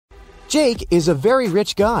Jake is a very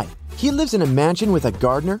rich guy. He lives in a mansion with a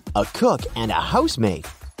gardener, a cook, and a housemaid.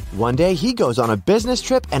 One day he goes on a business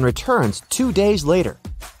trip and returns 2 days later.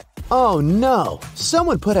 Oh no!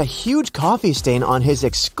 Someone put a huge coffee stain on his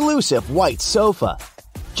exclusive white sofa.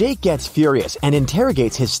 Jake gets furious and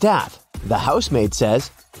interrogates his staff. The housemaid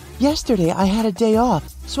says, "Yesterday I had a day off,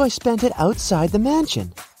 so I spent it outside the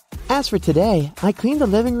mansion. As for today, I cleaned the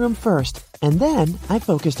living room first, and then I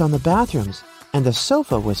focused on the bathrooms, and the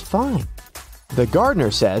sofa was fine." The gardener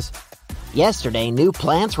says, "Yesterday, new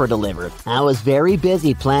plants were delivered. I was very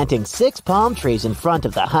busy planting 6 palm trees in front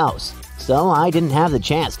of the house, so I didn't have the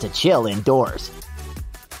chance to chill indoors."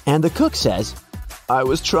 And the cook says, "I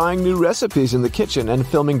was trying new recipes in the kitchen and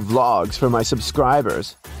filming vlogs for my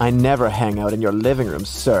subscribers. I never hang out in your living room,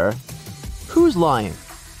 sir." Who's lying?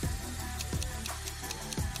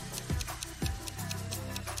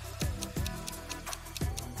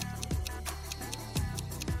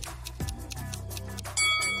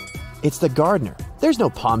 It's the gardener. There's no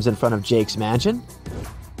palms in front of Jake's mansion.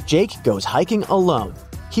 Jake goes hiking alone.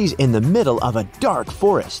 He's in the middle of a dark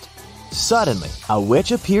forest. Suddenly, a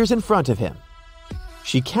witch appears in front of him.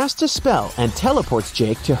 She casts a spell and teleports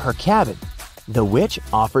Jake to her cabin. The witch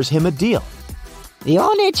offers him a deal. "The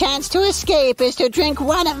only chance to escape is to drink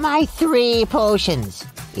one of my 3 potions.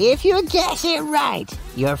 If you guess it right,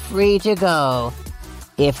 you're free to go.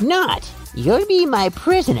 If not, you'll be my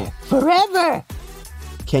prisoner forever."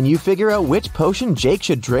 Can you figure out which potion Jake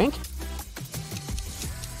should drink?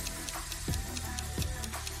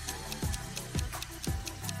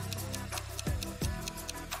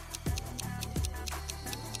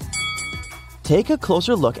 Take a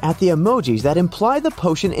closer look at the emojis that imply the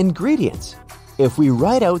potion ingredients. If we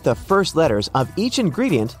write out the first letters of each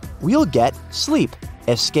ingredient, we'll get sleep,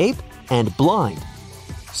 escape, and blind.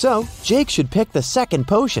 So, Jake should pick the second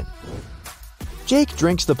potion. Jake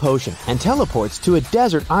drinks the potion and teleports to a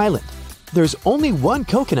desert island. There's only 1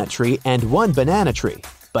 coconut tree and 1 banana tree,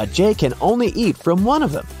 but Jake can only eat from one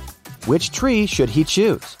of them. Which tree should he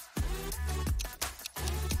choose?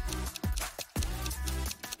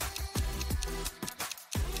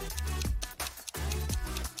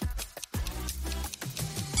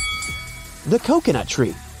 The coconut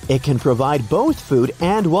tree. It can provide both food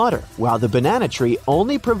and water, while the banana tree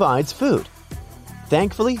only provides food.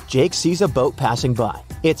 Thankfully, Jake sees a boat passing by.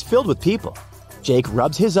 It's filled with people. Jake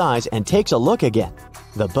rubs his eyes and takes a look again.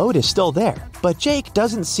 The boat is still there, but Jake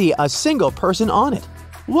doesn't see a single person on it.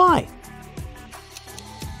 Why?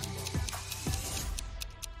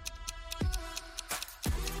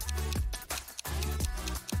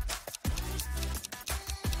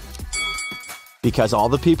 Because all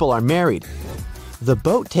the people are married. The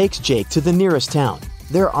boat takes Jake to the nearest town.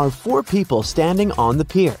 There are 4 people standing on the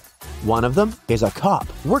pier. One of them is a cop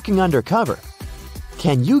working undercover.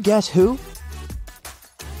 Can you guess who?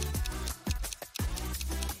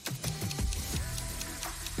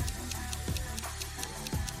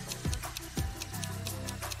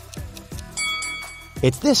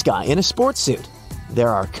 It's this guy in a sports suit. There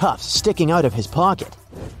are cuffs sticking out of his pocket.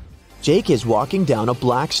 Jake is walking down a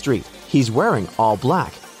black street. He's wearing all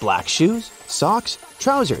black. Black shoes, socks,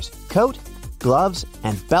 trousers, coat, gloves,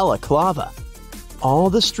 and balaclava.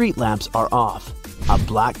 All the street lamps are off. A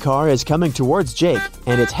black car is coming towards Jake,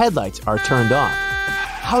 and its headlights are turned off.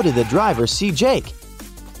 How did the driver see Jake?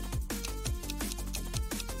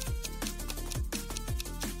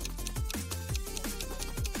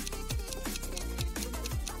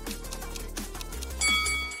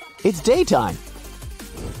 It's daytime.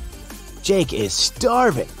 Jake is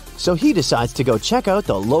starving, so he decides to go check out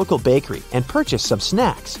the local bakery and purchase some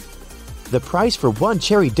snacks. The price for 1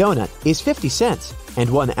 cherry donut is 50 cents, and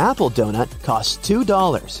 1 apple donut costs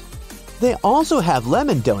 $2. They also have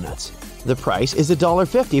lemon donuts. The price is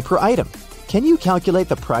 $1.50 per item. Can you calculate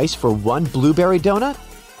the price for 1 blueberry donut?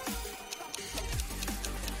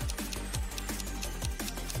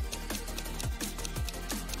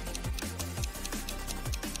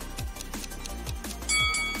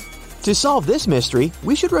 To solve this mystery,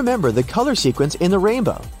 we should remember the color sequence in the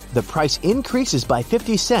rainbow. The price increases by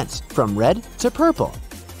 50 cents from red to purple.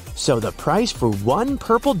 So the price for 1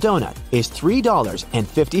 purple donut is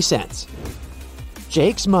 $3.50.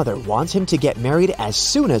 Jake's mother wants him to get married as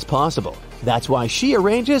soon as possible. That's why she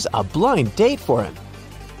arranges a blind date for him.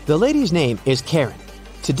 The lady's name is Karen.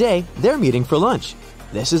 Today, they're meeting for lunch.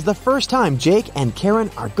 This is the first time Jake and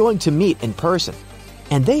Karen are going to meet in person,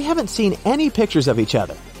 and they haven't seen any pictures of each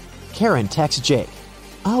other. Karen texts Jake,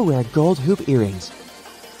 "I'll wear gold hoop earrings."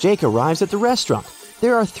 Jake arrives at the restaurant.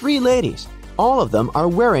 There are 3 ladies. All of them are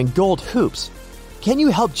wearing gold hoops. Can you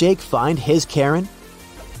help Jake find his Karen?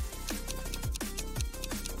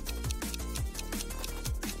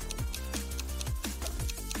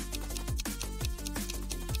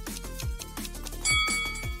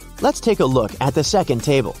 Let's take a look at the second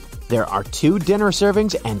table. There are 2 dinner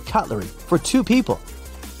servings and cutlery for 2 people.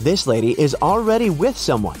 This lady is already with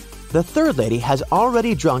someone. The third lady has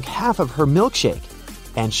already drunk half of her milkshake,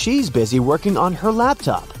 and she's busy working on her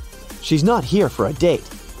laptop. She's not here for a date,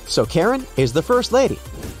 so Karen is the first lady.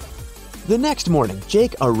 The next morning,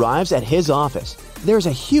 Jake arrives at his office. There's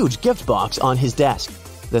a huge gift box on his desk.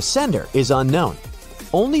 The sender is unknown.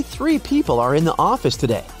 Only 3 people are in the office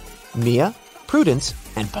today: Mia, Prudence,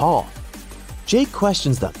 and Paul. Jake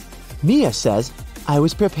questions them. Mia says, "I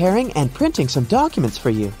was preparing and printing some documents for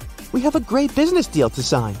you. We have a great business deal to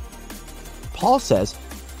sign." Paul says,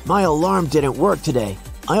 "My alarm didn't work today.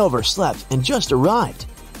 I overslept and just arrived.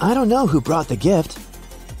 I don't know who brought the gift."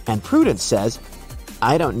 And Prudence says,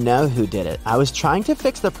 "I don't know who did it. I was trying to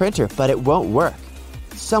fix the printer, but it won't work.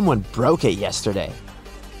 Someone broke it yesterday."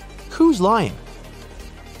 Who's lying?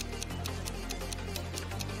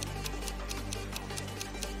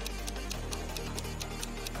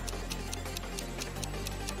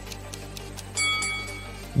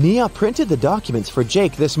 Mia printed the documents for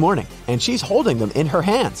Jake this morning, and she's holding them in her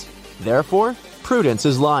hands. Therefore, Prudence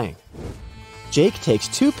is lying. Jake takes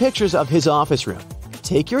 2 pictures of his office room.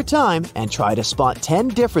 Take your time and try to spot 10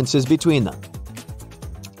 differences between them.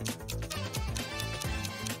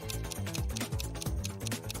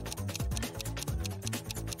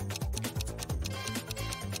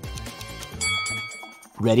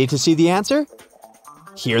 Ready to see the answer?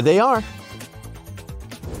 Here they are.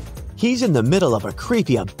 He's in the middle of a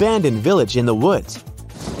creepy abandoned village in the woods.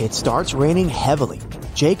 It starts raining heavily.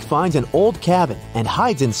 Jake finds an old cabin and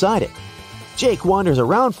hides inside it. Jake wanders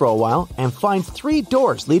around for a while and finds 3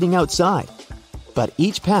 doors leading outside. But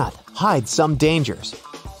each path hides some dangers.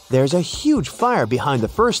 There's a huge fire behind the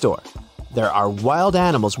first door. There are wild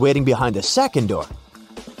animals waiting behind the second door.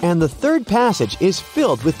 And the third passage is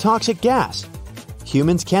filled with toxic gas.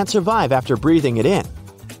 Humans can't survive after breathing it in.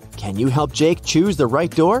 Can you help Jake choose the right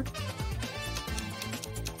door?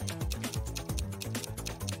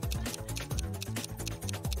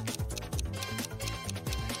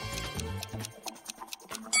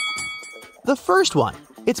 The first one.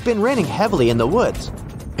 It's been raining heavily in the woods,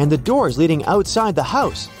 and the door's leading outside the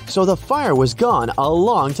house, so the fire was gone a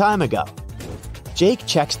long time ago. Jake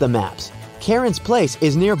checks the maps. Karen's place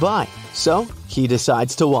is nearby, so he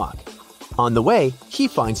decides to walk. On the way, he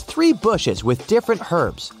finds 3 bushes with different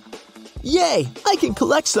herbs. Yay! I can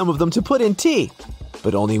collect some of them to put in tea.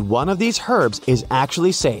 But only one of these herbs is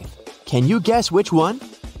actually safe. Can you guess which one?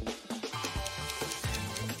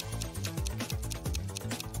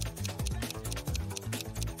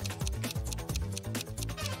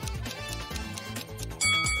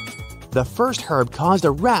 The first herb caused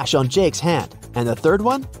a rash on Jake's hand, and the third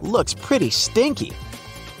one looks pretty stinky.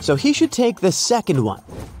 So he should take the second one.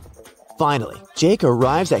 Finally, Jake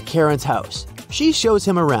arrives at Karen's house. She shows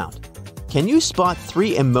him around. Can you spot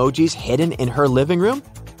 3 emojis hidden in her living room?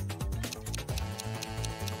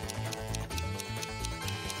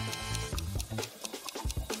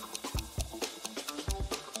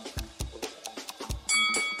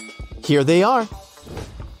 Here they are.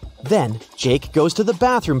 Then, Jake goes to the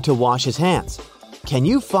bathroom to wash his hands. Can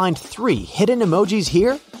you find 3 hidden emojis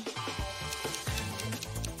here?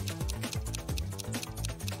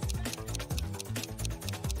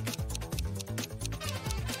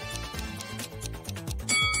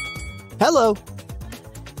 Hello!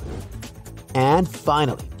 And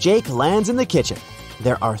finally, Jake lands in the kitchen.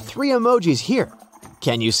 There are 3 emojis here.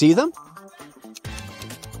 Can you see them?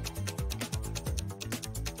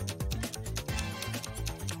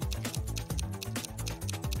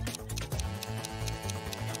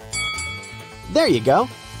 There you go.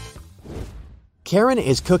 Karen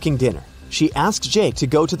is cooking dinner. She asks Jake to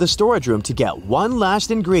go to the storage room to get one last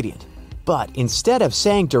ingredient. But instead of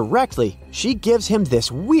saying directly, she gives him this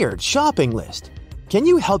weird shopping list. Can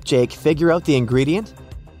you help Jake figure out the ingredient?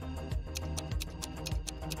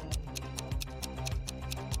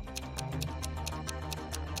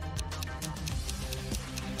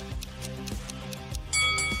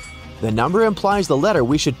 The number implies the letter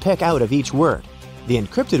we should pick out of each word. The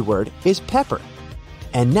encrypted word is pepper.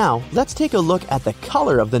 And now let's take a look at the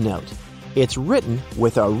color of the note. It's written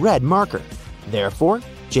with a red marker. Therefore,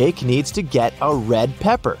 Jake needs to get a red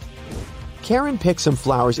pepper. Karen picks some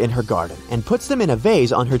flowers in her garden and puts them in a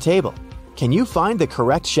vase on her table. Can you find the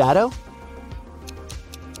correct shadow?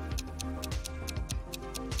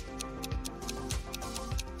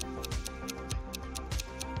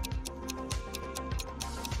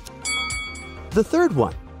 The third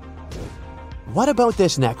one. What about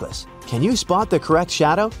this necklace? Can you spot the correct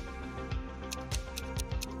shadow?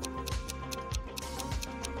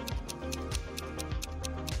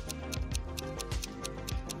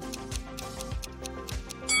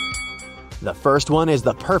 The first one is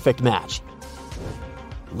the perfect match.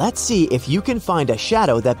 Let's see if you can find a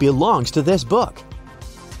shadow that belongs to this book.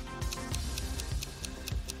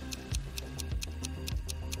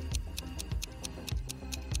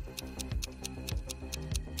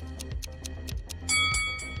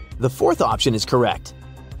 The fourth option is correct.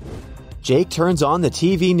 Jake turns on the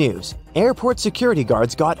TV news. Airport security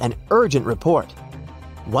guards got an urgent report.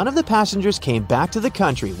 One of the passengers came back to the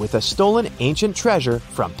country with a stolen ancient treasure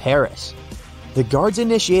from Paris. The guards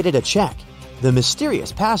initiated a check. The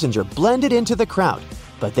mysterious passenger blended into the crowd,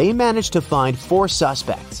 but they managed to find 4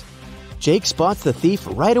 suspects. Jake spots the thief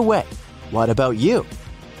right away. What about you?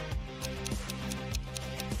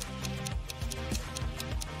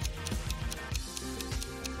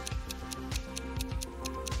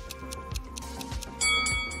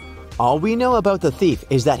 All we know about the thief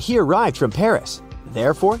is that he arrived from Paris.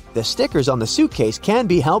 Therefore, the stickers on the suitcase can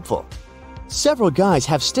be helpful. Several guys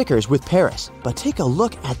have stickers with Paris, but take a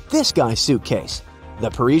look at this guy's suitcase. The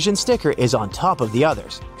Parisian sticker is on top of the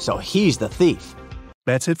others, so he's the thief.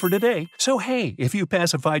 That's it for today. So hey, if you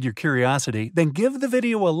pacified your curiosity, then give the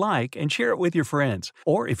video a like and share it with your friends.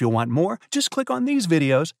 Or if you want more, just click on these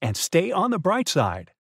videos and stay on the bright side.